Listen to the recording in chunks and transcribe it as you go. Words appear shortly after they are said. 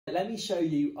Let me show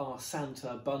you our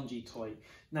Santa Bungee toy.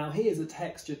 Now here's a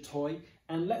textured toy,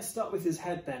 and let's start with his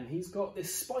head then. He's got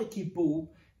this spiky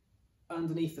ball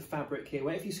underneath the fabric here,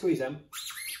 where if you squeeze him,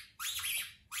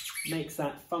 makes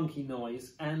that funky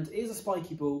noise. And it is a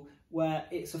spiky ball where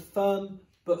it's a firm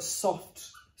but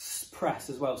soft press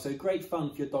as well, so great fun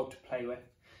for your dog to play with.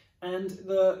 And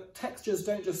the textures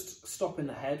don't just stop in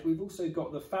the head, we've also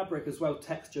got the fabric as well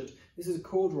textured. This is a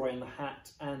corduroy in the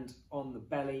hat and on the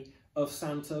belly of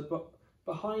Santa, but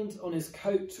behind on his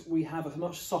coat we have a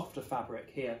much softer fabric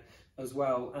here as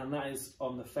well, and that is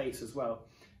on the face as well.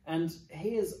 And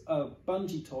here's a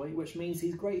bungee toy, which means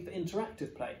he's great for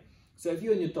interactive play. So if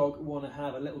you and your dog want to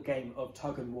have a little game of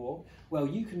tug and war, well,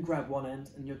 you can grab one end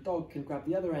and your dog can grab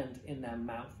the other end in their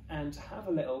mouth and have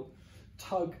a little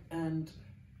tug and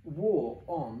war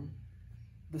on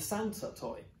the Santa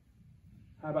toy.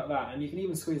 How about that? And you can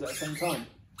even squeeze at the same time.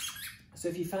 So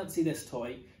if you fancy this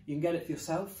toy, you can get it for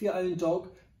yourself, for your own dog,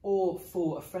 or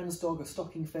for a friend's dog, a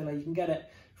stocking filler. You can get it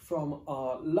from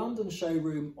our London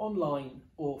showroom, online,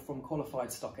 or from qualified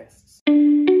stockists.